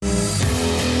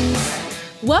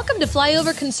Welcome to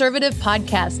Flyover Conservative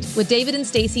Podcast with David and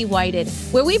Stacy Whited,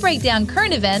 where we break down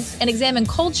current events and examine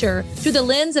culture through the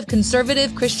lens of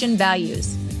conservative Christian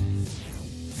values.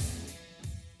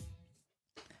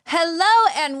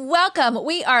 Hello and welcome.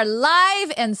 We are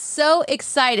live and so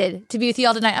excited to be with you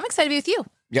all tonight. I'm excited to be with you.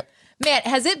 Yep. Man,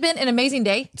 has it been an amazing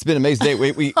day? It's been an amazing day.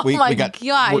 We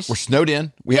Gosh. We're snowed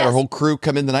in. We had Yes. our whole crew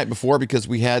come in the night before because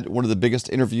we had one of the biggest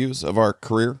interviews of our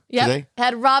career today.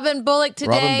 Had Robin Bullock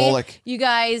today. Robin Bullock. You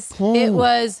guys, it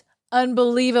was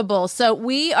unbelievable. So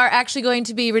we are actually going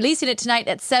to be releasing it tonight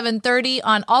at 7:30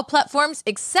 on all platforms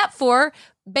except for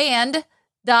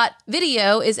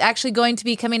Band.video is actually going to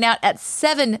be coming out at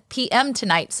 7 p.m.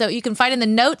 tonight. So you can find in the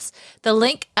notes the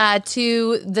link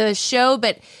to the show,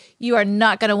 but you are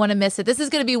not going to want to miss it. This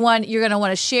is going to be one you're going to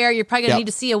want to share. You're probably going to need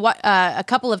to see a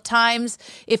couple of times.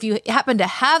 If you happen to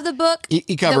have the book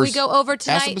He covers, that we go over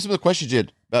tonight. Ask him some of the questions you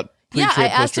had about pre-trib, I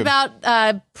asked post-trib.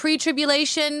 about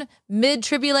pre-tribulation,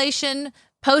 mid-tribulation,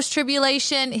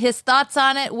 post-tribulation, his thoughts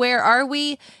on it. Where are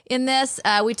we in this?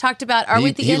 We talked about, are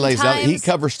we at the end times? He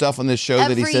covers stuff on this show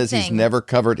that he says he's never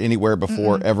covered anywhere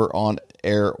before, ever on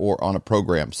air or on a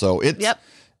program. So it's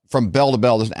from bell to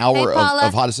bell. There's an hour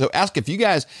of hot. So ask if you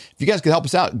guys could help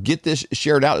us out, get this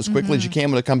shared out as quickly as you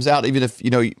can when it comes out. Even if you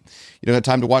don't have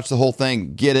time to watch the whole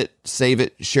thing, get it, save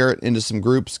it, share it into some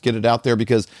groups, get it out there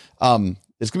because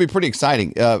it's going to be pretty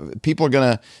exciting. People are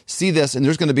going to see this, and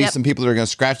there's going to be some people that are going to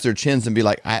scratch their chins and be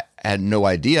like, I had no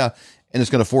idea. And it's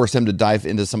going to force them to dive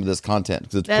into some of this content.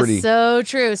 That's so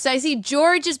true. So I see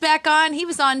George is back on. He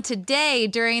was on today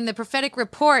during the prophetic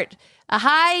report.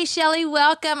 Hi, Shelly.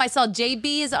 Welcome. I saw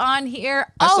JB is on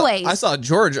here. I saw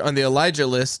George on the Elijah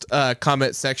list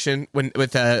comment section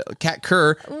with Kat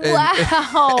Kerr.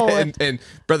 And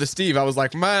Brother Steve. I was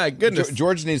like, my goodness.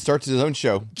 George needs to start his own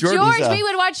show. George, we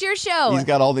would watch your show. He's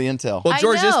got all the intel. Well,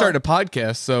 George is starting a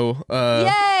podcast, so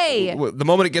yay! The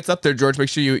moment it gets up there, George, make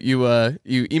sure you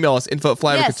email us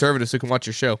info@flyoverconservative so we can watch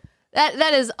your show.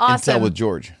 That is awesome. Intel with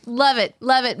George. Love it.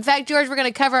 Love it. In fact, George, we're going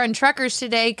to cover on truckers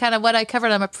today kind of what I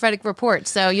covered on my prophetic report.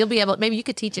 So you'll be able, maybe you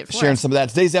could teach it for Sharing us. some of that.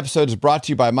 Today's episode is brought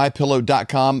to you by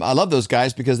MyPillow.com. I love those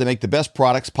guys because they make the best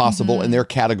products possible in their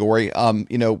category. We're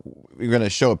going to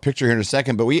show a picture here in a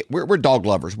second, but we're dog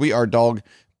lovers. We are dog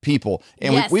people.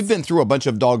 And we've been through a bunch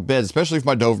of dog beds, especially for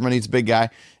my Doberman. He's a big guy.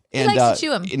 And, he likes to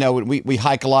chew him. We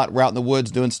hike a lot. We're out in the woods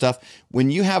doing stuff.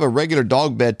 When you have a regular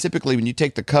dog bed, typically when you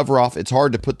take the cover off, it's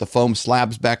hard to put the foam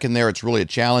slabs back in there. It's really a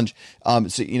challenge. So,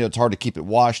 it's hard to keep it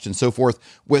washed and so forth.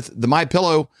 With the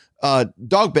MyPillow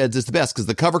dog beds, it's the best because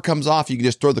the cover comes off. You can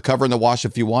just throw the cover in the wash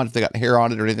if you want, if they got hair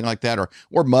on it or anything like that,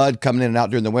 or mud coming in and out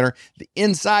during the winter. The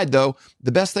inside, though,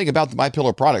 the best thing about the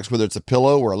MyPillow products, whether it's a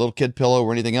pillow or a little kid pillow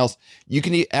or anything else, you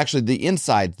can actually, the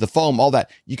inside, the foam, all that,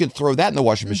 you can throw that in the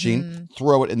washing machine,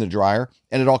 throw it in the dryer,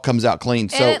 and it all comes out clean.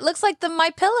 And it looks like the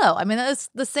MyPillow. I mean, that's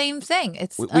the same thing.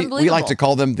 It's unbelievable. We like to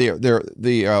call them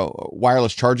the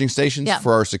wireless charging stations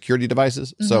for our security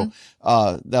devices. So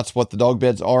that's what the dog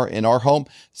beds are in our home.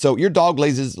 So your dog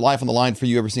lays his life on the line for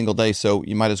you every single day. So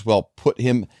you might as well put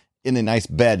him in a nice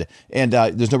bed. And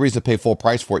there's no reason to pay full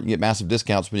price for it. You get massive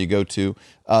discounts when you go to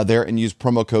there and use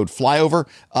promo code FLYOVER.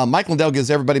 Mike Lindell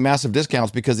gives everybody massive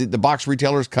discounts because the box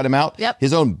retailers cut him out.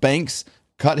 His own banks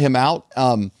cut him out.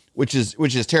 Which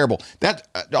is terrible. That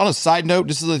on a side note,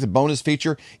 this is like a bonus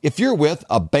feature. If you're with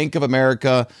a Bank of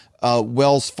America,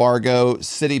 Wells Fargo,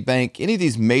 Citibank, any of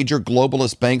these major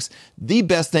globalist banks, the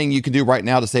best thing you can do right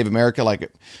now to save America,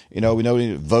 we know we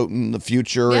need to vote in the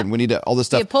future and we need to all this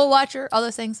stuff. Be a poll watcher, all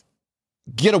those things.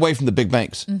 Get away from the big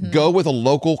banks. Go with a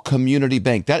local community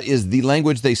bank. That is the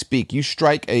language they speak. You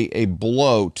strike a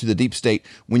blow to the deep state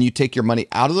when you take your money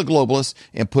out of the globalists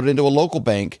and put it into a local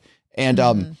bank. And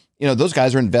those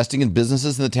guys are investing in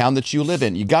businesses in the town that you live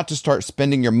in. You got to start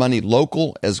spending your money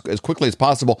local as quickly as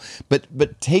possible,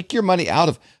 but take your money out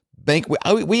of bank.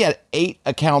 We had 8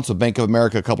 accounts of Bank of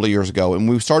America a couple of years ago, and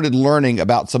we started learning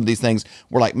about some of these things.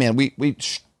 We're like, man,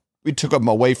 we took them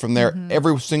away from there,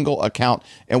 every single account,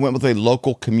 and went with a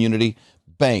local community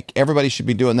bank. Everybody should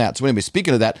be doing that. So anyway,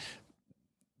 speaking of that,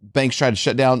 banks tried to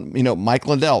shut down, Mike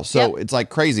Lindell. So it's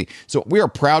like crazy. So we are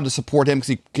proud to support him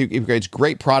because he creates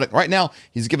great product. Right now,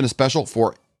 he's giving a special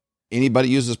for anybody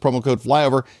who uses promo code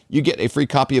FLYOVER. You get a free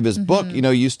copy of his book. He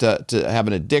used to have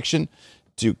an addiction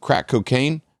to crack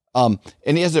cocaine. And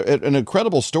he has an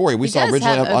incredible story. We saw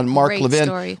originally on Mark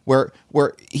Levin,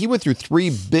 where he went through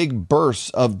 3 big bursts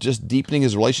of just deepening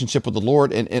his relationship with the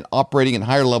Lord and operating in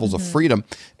higher levels of freedom.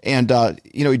 And,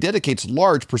 he dedicates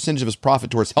large percentage of his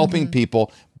profit towards helping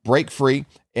people break free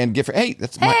and get free. Hey,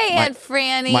 that's Aunt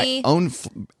Franny. My own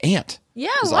aunt.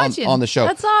 is watching on the show.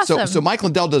 That's awesome. So Mike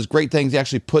Lindell does great things. He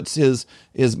actually puts his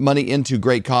money into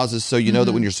great causes. So you know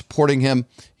that when you're supporting him,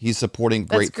 he's supporting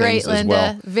great things Linda. as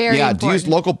well. Very important. To use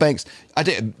local banks.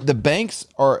 The banks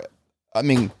are,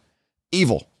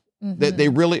 evil. They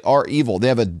really are evil. They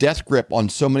have a death grip on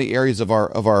so many areas of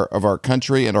our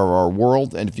country and our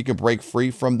world. And if you can break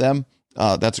free from them,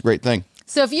 that's a great thing.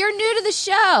 So if you're new to the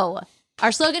show,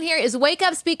 our slogan here is wake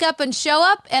up, speak up, and show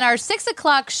up. And our 6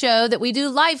 o'clock show that we do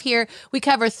live here, we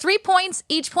cover 3 points.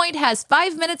 Each point has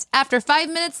 5 minutes. After 5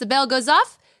 minutes, the bell goes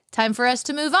off. Time for us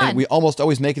to move on. And we almost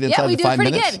always make it inside the 5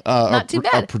 minutes. Yeah, we do pretty good. Not too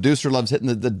bad. Our producer loves hitting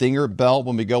the dinger bell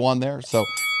when we go on there. So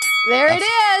there it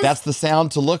is. That's the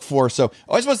sound to look for. So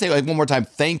I just want to say one more time,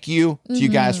 thank you to you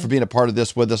guys for being a part of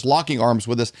this with us, locking arms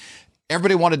with us.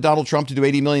 Everybody wanted Donald Trump to do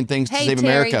 80 million things to save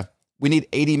America. We need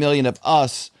 80 million of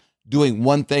us doing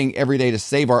one thing every day to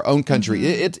save our own country.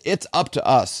 It's up to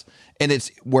us. And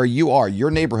it's where you are, your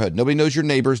neighborhood. Nobody knows your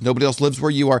neighbors. Nobody else lives where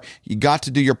you are. You got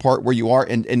to do your part where you are.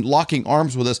 And locking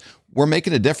arms with us, we're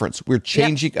making a difference. We're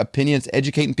changing opinions,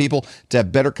 educating people to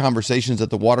have better conversations at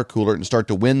the water cooler and start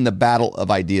to win the battle of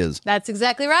ideas. That's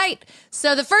exactly right.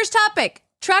 So the first topic,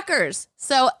 truckers.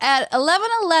 So at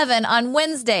 11:11 on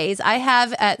Wednesdays, I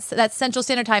have that's Central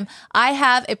Standard Time, I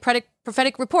have a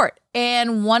prophetic report.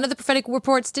 And one of the prophetic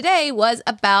reports today was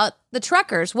about the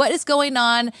truckers. What is going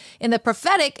on in the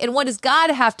prophetic, and what does God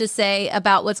have to say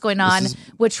about what's going on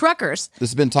with truckers?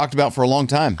 This has been talked about for a long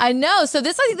time. I know. So I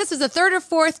think this is the 3rd or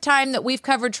 4th time that we've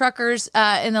covered truckers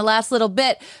in the last little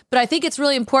bit. But I think it's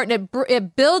really important.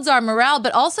 It builds our morale,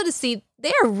 but also to see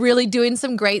they are really doing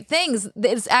some great things.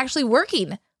 It's actually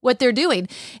working, what they're doing.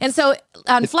 And so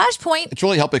on Flashpoint, it's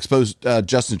really helped expose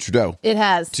Justin Trudeau. It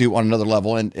has. To on another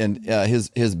level. And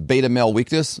his beta male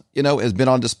weakness, has been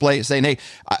on display, saying, hey,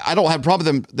 I don't have a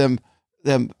problem with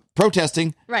them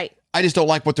protesting. Right. I just don't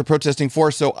like what they're protesting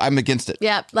for, so I'm against it.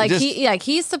 Yeah,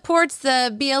 he supports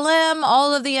the BLM,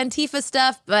 all of the Antifa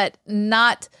stuff, but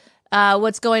not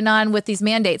what's going on with these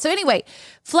mandates. So anyway,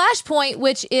 Flashpoint,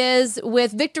 which is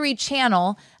with Victory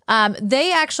Channel,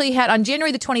 they actually had on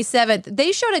January the 27th,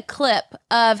 they showed a clip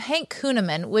of Hank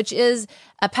Kunneman, which is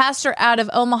a pastor out of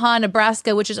Omaha,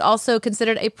 Nebraska, which is also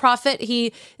considered a prophet.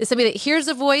 He is somebody that hears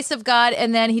the voice of God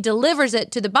and then he delivers it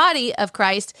to the body of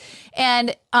Christ.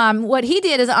 And what he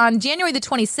did is on January the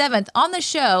 27th on the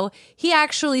show, he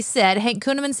actually said, Hank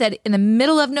Kunneman said, in the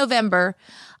middle of November,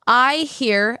 I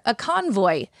hear a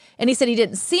convoy. And he said he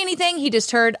didn't see anything. He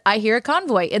just heard, I hear a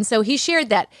convoy. And so he shared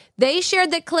that. They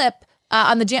shared that clip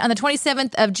on the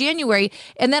 27th of January.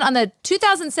 And then on the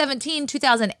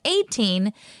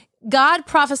 2017-2018, God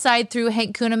prophesied through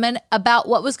Hank Kunneman about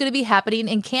what was going to be happening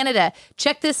in Canada.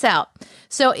 Check this out.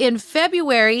 So in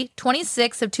February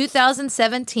 26th of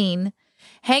 2017,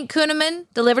 Hank Kunneman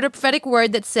delivered a prophetic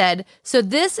word that said, so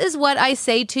this is what I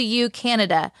say to you,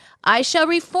 Canada. I shall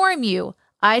reform you.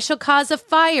 I shall cause a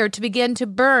fire to begin to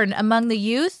burn among the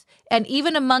youth and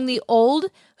even among the old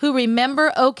who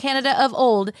remember, O Canada of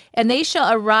old, and they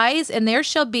shall arise, and there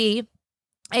shall be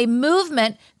a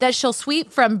movement that shall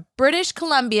sweep from British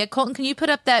Columbia. Colton, can you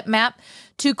put up that map?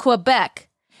 To Quebec.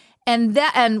 And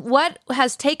what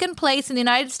has taken place in the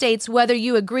United States, whether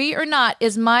you agree or not,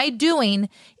 is my doing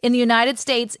in the United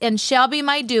States and shall be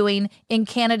my doing in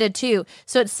Canada too.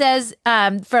 So it says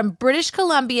from British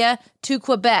Columbia to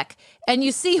Quebec. And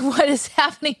you see what is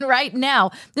happening right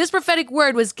now. This prophetic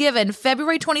word was given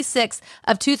February 26th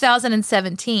of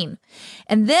 2017.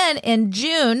 And then in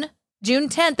June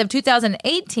 10th of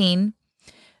 2018,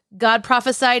 God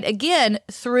prophesied again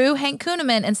through Hank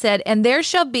Kunneman and said, and there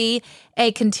shall be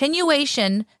a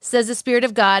continuation, says the Spirit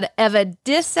of God, of a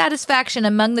dissatisfaction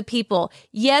among the people.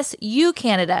 Yes, you,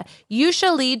 Canada, you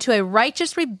shall lead to a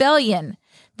righteous rebellion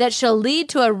that shall lead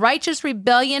to a righteous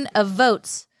rebellion of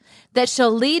votes, that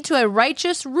shall lead to a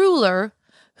righteous ruler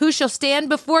who shall stand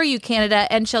before you, Canada,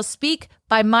 and shall speak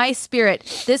by my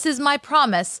Spirit. This is my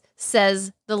promise,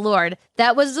 says the Lord.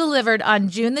 That was delivered on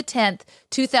June the 10th,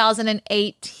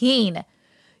 2018.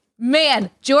 Man,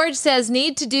 George says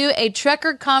need to do a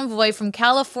trucker convoy from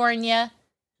California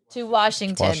to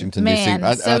Washington. Man,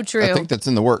 D.C. So true. I think that's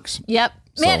in the works. Yep.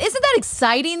 Man, isn't that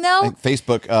exciting, though? I think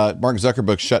Facebook, Mark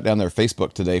Zuckerberg shut down their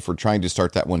Facebook today for trying to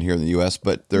start that one here in the U.S.,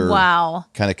 but they're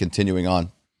kind of continuing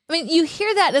on. I mean, you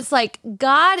hear that, and it's like,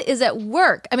 God is at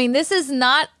work. I mean, this is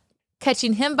not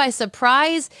catching him by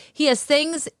surprise. He has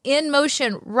things in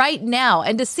motion right now.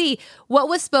 And to see what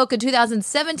was spoken in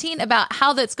 2017 about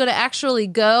how that's going to actually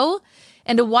go,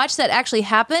 and to watch that actually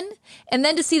happen, and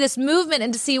then to see this movement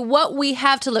and to see what we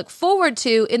have to look forward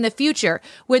to in the future,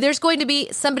 where there's going to be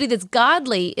somebody that's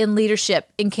godly in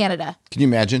leadership in Canada. Can you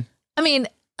imagine? I mean,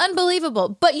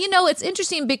 Unbelievable. But, it's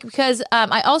interesting because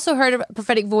I also heard a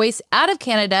prophetic voice out of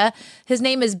Canada. His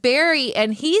name is Barry,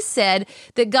 and he said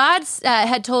that God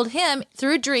had told him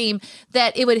through a dream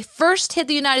that it would first hit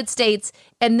the United States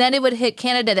and then it would hit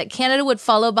Canada, that Canada would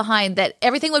follow behind, that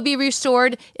everything would be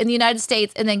restored in the United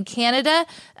States, and then Canada,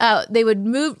 they would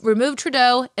remove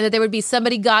Trudeau, and that there would be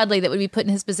somebody godly that would be put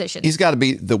in his position. He's got to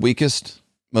be the weakest,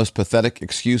 most pathetic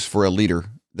excuse for a leader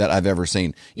that I've ever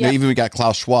seen. Even we got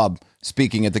Klaus Schwab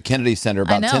speaking at the Kennedy Center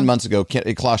about 10 months ago.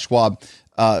 Klaus Schwab,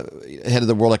 head of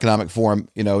the World Economic Forum,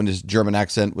 in his German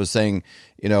accent was saying,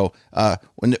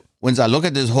 when I look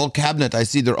at this whole cabinet, I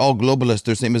see they're all globalists.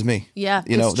 They're same as me. Yeah,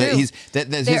 it's true.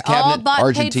 That's his cabinet,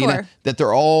 Argentina, that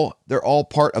they're all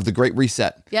part of the Great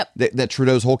Reset. Yep. That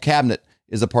Trudeau's whole cabinet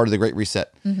is a part of the Great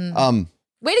Reset. Mm-hmm.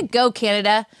 Way to go,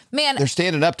 Canada, man! They're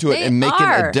standing up to it and making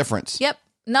a difference. Yep,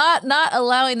 not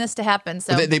allowing this to happen.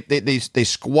 So they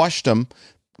squashed them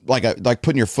like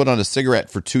putting your foot on a cigarette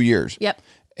for 2 years. Yep,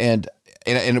 and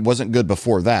it wasn't good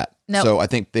before that. No. So I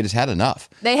think they just had enough.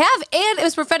 They have, and it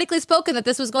was prophetically spoken that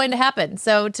this was going to happen.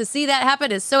 So to see that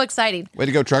happen is so exciting. Way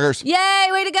to go, truckers. Yay,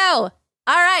 way to go.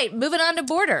 All right, moving on to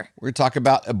border. We're going to talk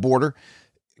about a border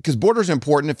because border is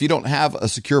important. If you don't have a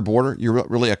secure border, you're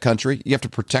really a country. You have to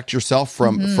protect yourself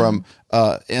from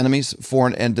enemies,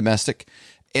 foreign and domestic.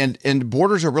 And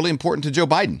borders are really important to Joe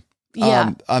Biden.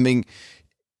 Yeah.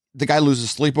 The guy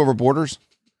loses sleep over borders.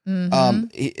 Mm-hmm.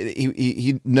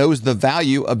 He knows the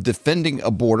value of defending a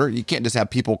border. You can't just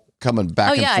have people coming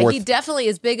back and forth. He definitely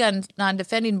is big on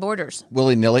defending borders.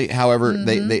 Willy-nilly, however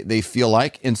they feel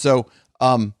like. And so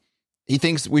he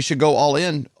thinks we should go all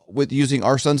in with using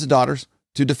our sons and daughters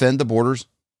to defend the borders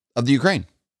of the Ukraine.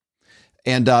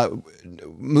 And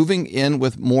moving in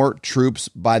with more troops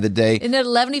by the day. Isn't it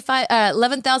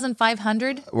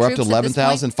 11,500? We're up to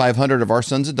 11,500 of our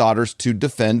sons and daughters to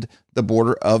defend the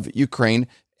border of Ukraine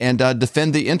and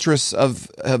defend the interests of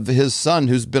his son,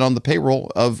 who's been on the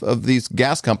payroll of these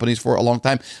gas companies for a long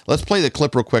time. Let's play the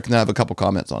clip real quick and I have a couple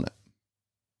comments on it.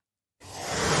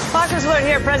 Fox News Alert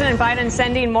here. President Biden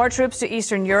sending more troops to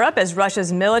Eastern Europe as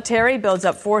Russia's military builds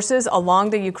up forces along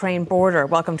the Ukraine border.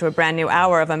 Welcome to a brand new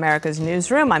hour of America's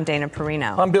Newsroom. I'm Dana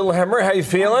Perino. I'm Bill Hemmer. How you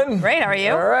feeling? Great. How are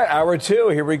you? All right. Hour two.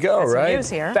 Here we go. Got some right. news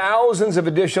here. Thousands of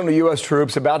additional U.S.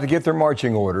 troops about to get their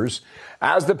marching orders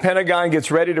as the Pentagon gets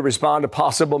ready to respond to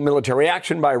possible military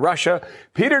action by Russia.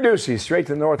 Peter Doocy, straight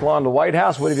to the North Lawn of the White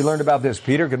House. What have you learned about this,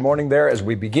 Peter? Good morning there as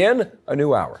we begin a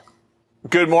new hour.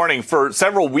 Good morning. For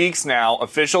several weeks now,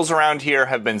 officials around here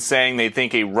have been saying they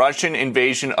think a Russian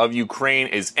invasion of Ukraine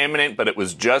is imminent, but it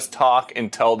was just talk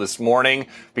until this morning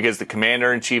because the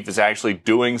commander-in-chief is actually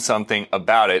doing something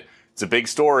about it. It's a big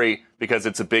story because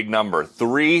it's a big number.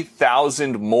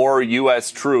 3,000 more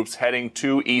U.S. troops heading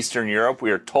to Eastern Europe.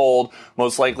 We are told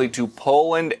most likely to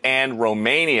Poland and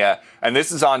Romania. And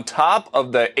this is on top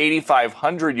of the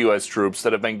 8,500 U.S. troops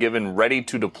that have been given ready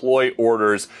to deploy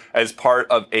orders as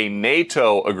part of a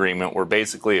NATO agreement, where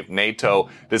basically if NATO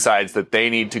decides that they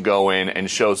need to go in and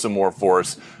show some more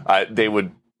force, they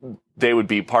would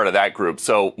be part of that group.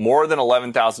 So more than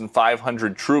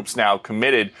 11,500 troops now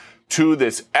committed to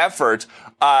this effort.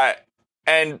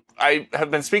 And I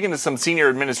have been speaking to some senior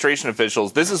administration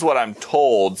officials. This is what I'm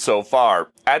told so far.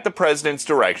 At the president's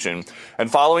direction and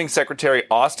following Secretary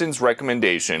Austin's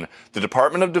recommendation, the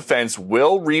Department of Defense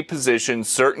will reposition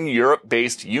certain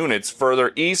Europe-based units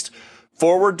further east,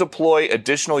 forward deploy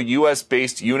additional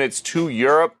U.S.-based units to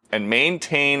Europe, and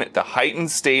maintain the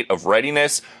heightened state of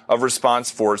readiness of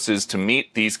response forces to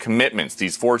meet these commitments.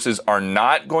 These forces are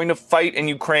not going to fight in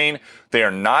Ukraine. They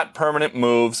are not permanent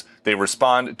moves. They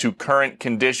respond to current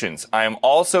conditions. I am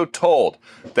also told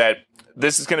that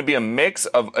this is going to be a mix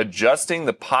of adjusting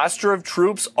the posture of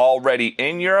troops already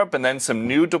in Europe and then some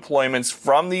new deployments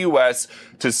from the U.S.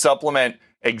 to supplement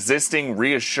existing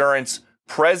reassurance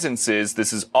presences.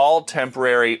 This is all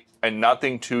temporary and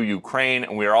nothing to Ukraine.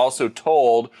 And we are also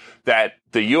told that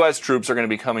the U.S. troops are going to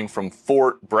be coming from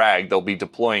Fort Bragg. They'll be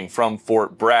deploying from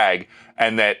Fort Bragg,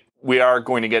 and that we are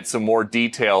going to get some more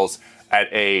details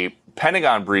at a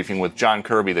Pentagon briefing with John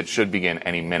Kirby that should begin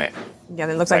any minute. Yeah,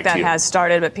 it looks like that has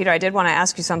started. But, Peter, I did want to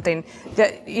ask you something.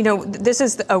 That, this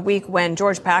is a week when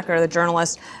George Packer, the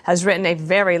journalist, has written a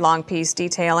very long piece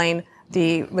detailing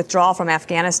the withdrawal from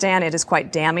Afghanistan. It is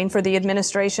quite damning for the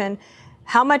administration.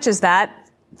 How much is that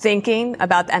thinking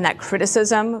about and that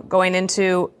criticism going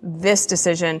into this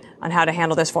decision on how to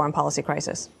handle this foreign policy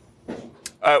crisis?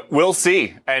 We'll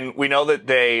see. And we know that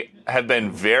they have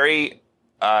been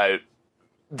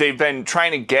they've been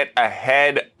trying to get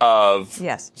ahead of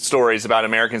stories about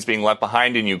Americans being left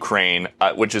behind in Ukraine,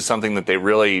 which is something that they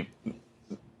really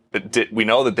we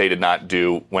know that they did not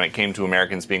do when it came to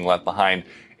Americans being left behind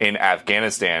in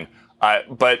Afghanistan.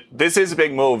 But this is a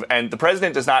big move, and the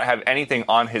president does not have anything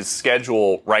on his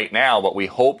schedule right now, but we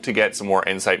hope to get some more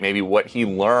insight, maybe what he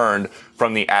learned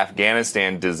from the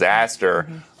Afghanistan disaster,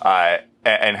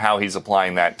 and how he's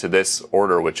applying that to this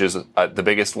order, which is the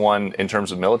biggest one in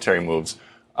terms of military moves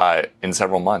in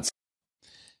several months.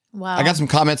 Wow. I got some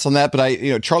comments on that,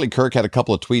 but Charlie Kirk had a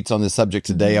couple of tweets on this subject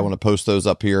today. I want to post those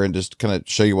up here and just kind of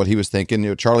show you what he was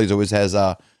thinking. Charlie's always has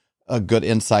good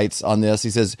insights on this. He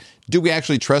says, do we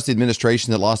actually trust the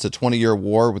administration that lost a 20-year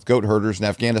war with goat herders in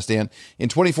Afghanistan in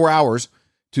 24 hours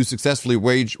to successfully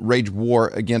wage war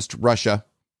against Russia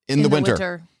in the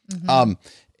winter? Mm-hmm.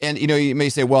 And, you may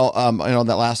say, well, on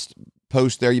that last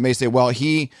post there, you may say, well,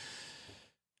 he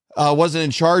wasn't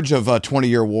in charge of a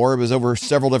 20-year war. It was over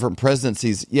several different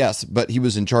presidencies. Yes, but he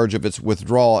was in charge of its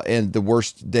withdrawal and the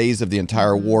worst days of the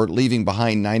entire war, leaving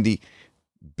behind $90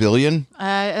 billion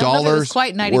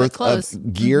quite 90, worth close.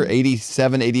 Of gear,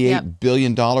 $88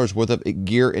 billion worth of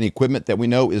gear and equipment that we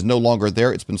know is no longer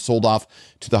there. It's been sold off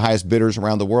to the highest bidders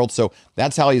around the world. So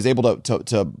that's how he's able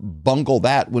to bungle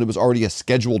that when it was already a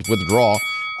scheduled withdrawal.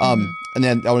 And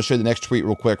then I want to show you the next tweet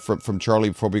real quick from Charlie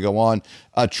before we go on.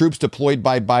 Troops deployed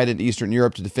by Biden to Eastern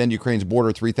Europe to defend Ukraine's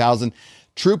border, 3,000.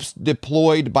 Troops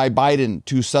deployed by Biden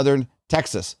to southern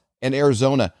Texas and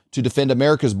Arizona to defend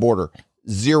America's border,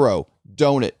 0.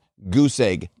 Donut, goose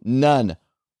egg, none.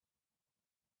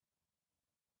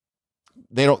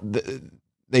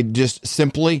 They just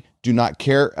simply do not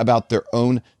care about their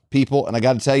own people. And I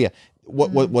got to tell you,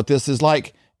 what this is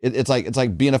like. It's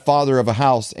like being a father of a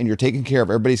house and you're taking care of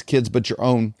everybody's kids but your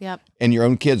own. Yep. And your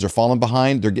own kids are falling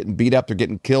behind. They're getting beat up. They're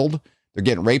getting killed. They're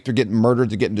getting raped. They're getting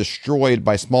murdered. They're getting destroyed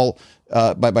by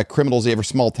by criminals in every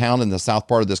small town in the south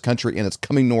part of this country. And it's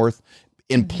coming north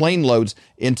in plane loads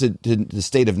into the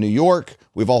state of New York.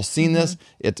 We've all seen this.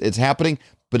 It's happening,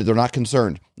 but they're not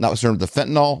concerned. Not concerned with the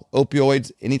fentanyl,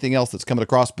 opioids, anything else that's coming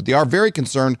across. But they are very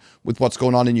concerned with what's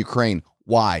going on in Ukraine.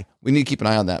 Why? We need to keep an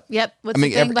eye on that. Yep.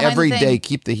 Every day,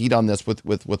 keep the heat on this with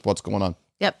what's going on.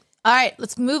 Yep. All right,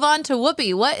 let's move on to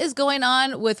Whoopi. What is going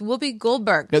on with Whoopi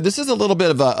Goldberg? Now, this is a little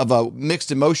bit of a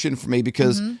mixed emotion for me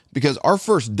because our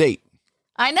first date.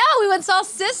 I know, we went and saw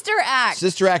Sister Act.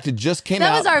 Sister Act had just came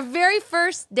out. That was our very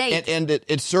first date. And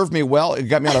it served me well. It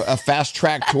got me on a fast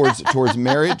track towards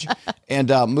marriage and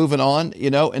moving on,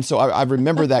 And so I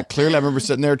remember that clearly. I remember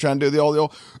sitting there trying to do the old,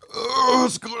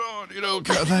 what's going on,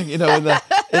 kind of thing, in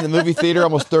the movie theater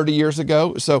almost 30 years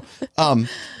ago. So,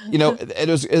 it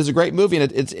was a great movie.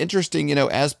 And it's interesting,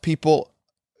 as people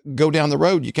go down the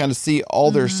road, you kind of see all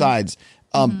their sides.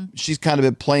 She's kind of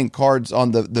been playing cards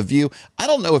on the View. I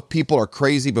don't know if people are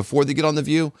crazy before they get on the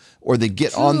View or they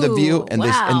get on the View and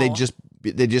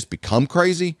they just become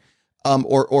crazy,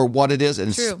 or what it is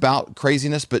and spout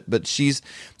craziness. But this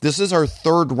is our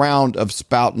third round of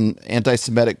spouting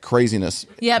anti-Semitic craziness.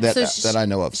 Yep, that I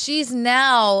know of. She's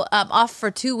now off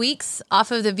for 2 weeks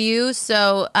off of the View.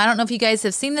 So I don't know if you guys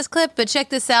have seen this clip, but check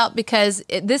this out because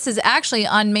this is actually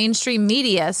on mainstream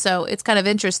media. So it's kind of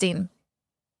interesting.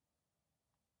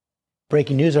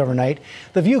 Breaking news overnight.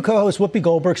 The View co-host Whoopi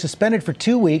Goldberg suspended for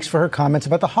 2 weeks for her comments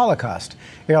about the Holocaust.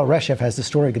 Ariel Reshev has the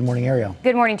story. Good morning, Ariel.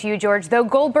 Good morning to you, George. Though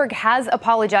Goldberg has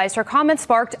apologized, her comments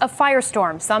sparked a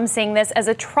firestorm, some seeing this as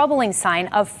a troubling sign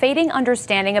of fading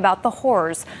understanding about the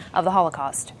horrors of the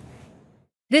Holocaust.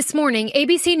 This morning,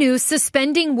 ABC News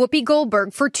suspending Whoopi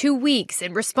Goldberg for 2 weeks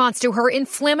in response to her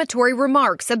inflammatory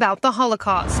remarks about the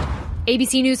Holocaust.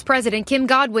 ABC News President Kim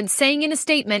Godwin saying in a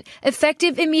statement,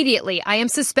 effective immediately, I am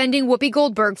suspending Whoopi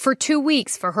Goldberg for 2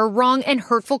 weeks for her wrong and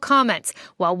hurtful comments.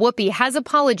 While Whoopi has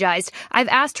apologized, I've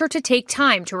asked her to take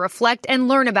time to reflect and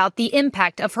learn about the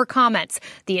impact of her comments.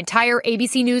 The entire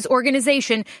ABC News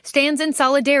organization stands in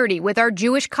solidarity with our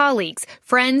Jewish colleagues,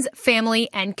 friends, family,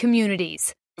 and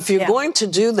communities. If you're going to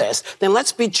do this, then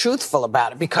let's be truthful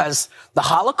about it, because the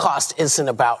Holocaust isn't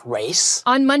about race.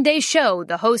 On Monday's show,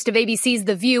 the host of ABC's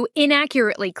The View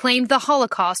inaccurately claimed the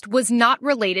Holocaust was not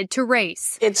related to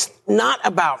race. It's not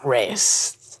about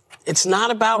race. It's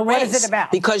not about race. What is it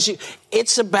about? Because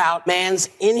it's about man's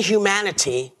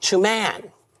inhumanity to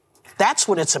man. That's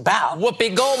what it's about.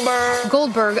 Whoopi Goldberg.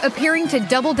 Goldberg appearing to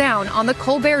double down on the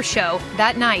Colbert Show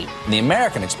that night. The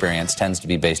American experience tends to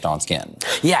be based on skin.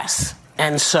 Yes.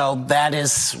 And so that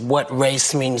is what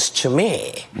race means to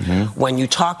me. Mm-hmm. When you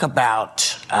talk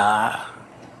about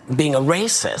being a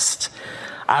racist,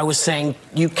 I was saying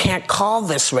you can't call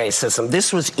this racism.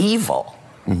 This was evil.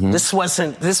 Mm-hmm. This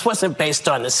wasn't based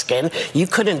on the skin. You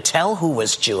couldn't tell who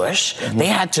was Jewish. Mm-hmm. They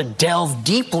had to delve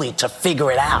deeply to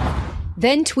figure it out.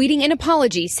 Then tweeting an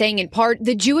apology saying in part,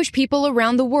 the Jewish people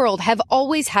around the world have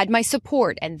always had my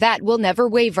support and that will never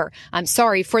waver. I'm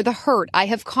sorry for the hurt I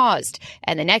have caused.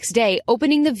 And the next day,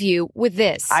 opening The View with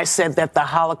this. I said that the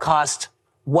Holocaust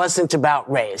wasn't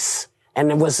about race.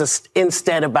 And it was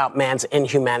instead about man's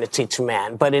inhumanity to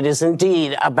man. But it is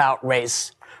indeed about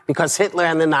race, because Hitler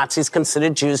and the Nazis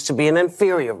considered Jews to be an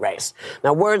inferior race.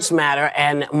 Now, words matter,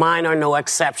 and mine are no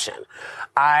exception.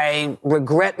 I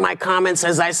regret my comments,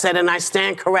 as I said, and I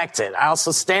stand corrected. I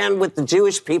also stand with the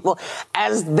Jewish people,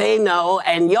 as they know,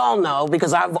 and y'all know,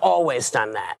 because I've always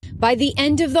done that. By the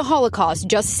end of the Holocaust,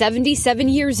 just 77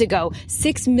 years ago,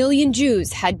 6 million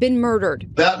Jews had been murdered.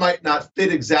 That might not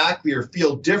fit exactly or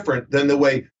feel different than the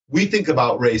way we think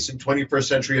about race in 21st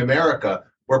century America,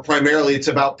 where primarily it's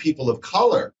about people of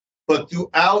color. But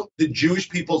throughout the Jewish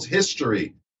people's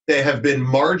history, they have been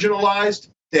marginalized,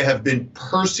 they have been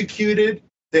persecuted,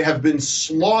 they have been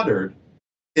slaughtered,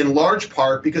 in large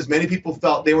part because many people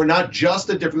felt they were not just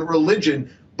a different religion,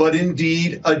 but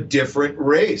indeed a different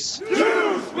race.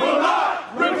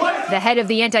 The head of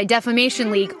the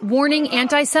Anti-Defamation League warning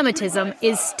anti-Semitism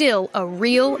is still a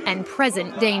real and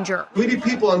present danger. We need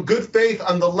people on good faith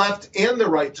on the left and the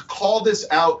right to call this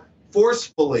out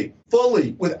forcefully,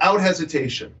 fully, without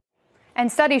hesitation. And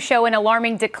studies show an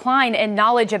alarming decline in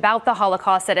knowledge about the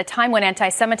Holocaust at a time when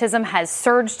anti-Semitism has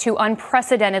surged to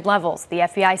unprecedented levels. The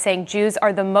FBI saying Jews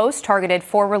are the most targeted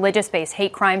for religious-based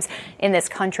hate crimes in this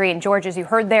country. And George, as you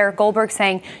heard there, Goldberg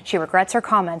saying she regrets her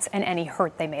comments and any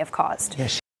hurt they may have caused.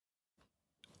 Yes.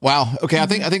 Wow. Okay. I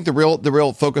think the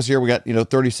real focus here, we got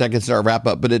 30 seconds to our wrap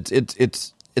up, but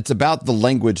it's about the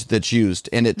language that's used,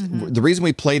 and the reason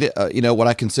we played it, what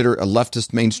I consider a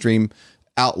leftist mainstream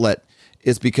outlet,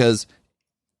 is because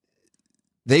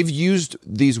they've used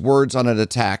these words on an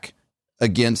attack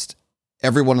against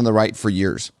everyone on the right for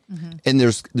years. And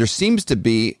there seems to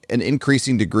be an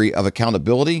increasing degree of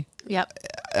accountability. Yep.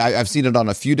 I've seen it on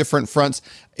a few different fronts.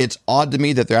 It's odd to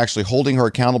me that they're actually holding her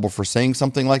accountable for saying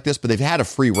something like this, but they've had a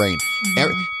free reign.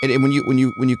 And when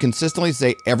you consistently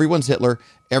say everyone's Hitler,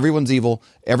 everyone's evil,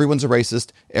 everyone's a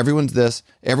racist, everyone's this,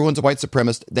 everyone's a white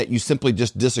supremacist that you simply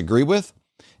just disagree with,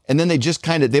 and then they just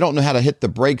they don't know how to hit the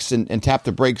brakes and tap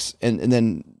the brakes and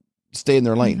then stay in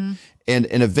their lane. And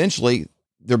eventually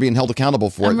they're being held accountable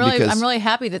for I'm it. really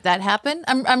happy that happened.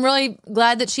 I'm really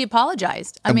glad that she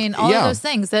apologized. I mean, all of those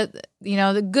things that,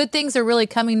 the good things are really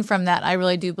coming from that. I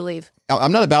really do believe.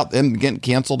 I'm not about them getting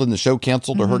canceled and the show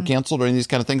canceled or her canceled or any of these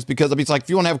kind of things, because it's like, if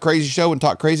you want to have a crazy show and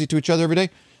talk crazy to each other every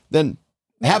day, then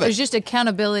have it. There's just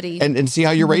accountability. And see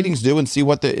how your ratings do and see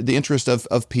what the interest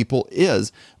of people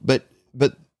is. But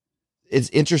it's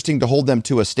interesting to hold them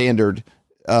to a standard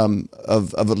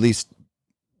of at least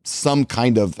some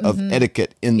kind of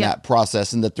etiquette in that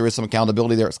process, and that there is some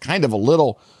accountability there. It's kind of a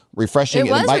little refreshing,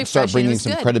 and it might start bringing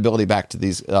some credibility back to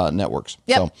these networks.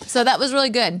 Yep. So that was really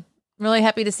good. Really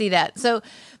happy to see that. So,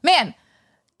 man,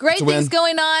 great things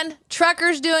going on.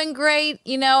 Truckers doing great.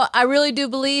 I really do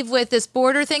believe with this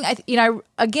border thing,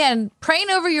 again, praying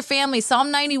over your family,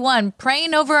 Psalm 91,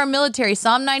 praying over our military,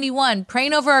 Psalm 91,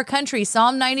 praying over our country,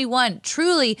 Psalm 91,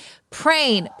 truly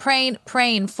praying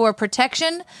for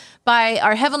protection by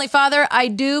our Heavenly Father. I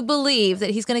do believe that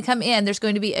He's going to come in. There's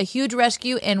going to be a huge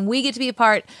rescue, and we get to be a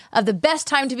part of the best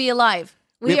time to be alive.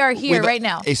 We are here right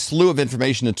now. A slew of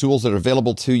information and tools that are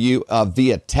available to you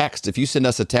via text. If you send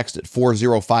us a text at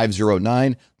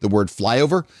 40509, the word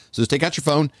flyover. So just take out your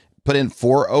phone, put in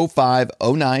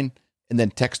 40509, and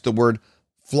then text the word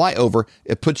flyover.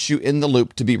 It puts you in the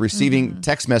loop to be receiving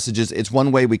text messages. It's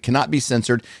one way we cannot be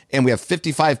censored, and we have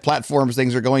 55 platforms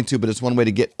things are going to, but it's one way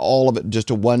to get all of it just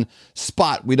to one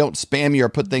spot. We don't spam you or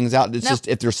put things out. It's just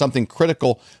if there's something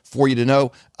critical for you to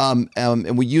know,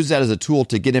 and we use that as a tool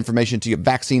to get information to you.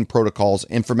 Vaccine protocols,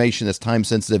 information that's time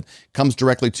sensitive, comes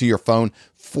directly to your phone.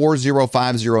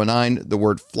 40509, the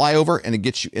word flyover, and it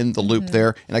gets you in the loop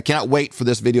there. And I cannot wait for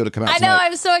this video to come out tonight.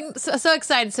 I'm so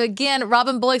excited. So again,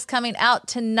 Robin Bullock's coming out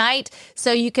tonight.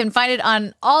 So you can find it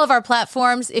on all of our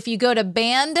platforms. If you go to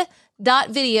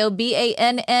banned.video,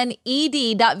 BANNED.video,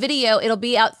 it'll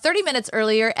be out 30 minutes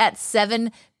earlier at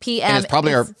 7 p.m. And it's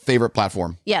probably our favorite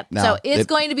platform. Yeah. So it's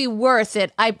going to be worth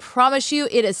it. I promise you,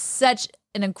 it is such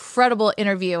an incredible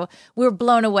interview. We were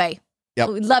blown away. Yep.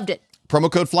 We loved it. Promo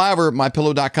code flyover,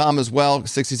 mypillow.com as well,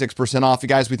 66% off. You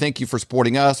guys, we thank you for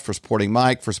supporting us, for supporting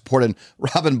Mike, for supporting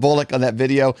Robin Bullock on that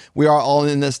video. We are all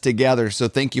in this together, so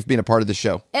thank you for being a part of the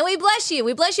show. And we bless you.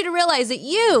 We bless you to realize that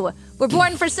you were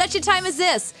born for such a time as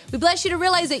this. We bless you to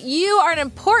realize that you are an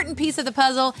important piece of the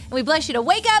puzzle, and we bless you to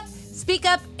wake up, speak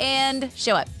up, and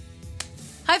show up.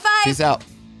 High five. Peace out.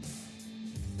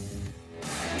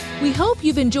 We hope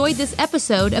you've enjoyed this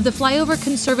episode of the Flyover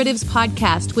Conservatives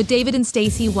podcast with David and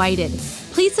Stacey Whited.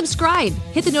 Please subscribe,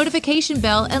 hit the notification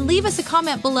bell, and leave us a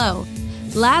comment below.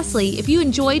 Lastly, if you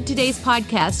enjoyed today's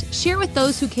podcast, share with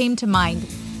those who came to mind.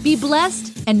 Be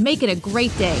blessed and make it a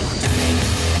great day.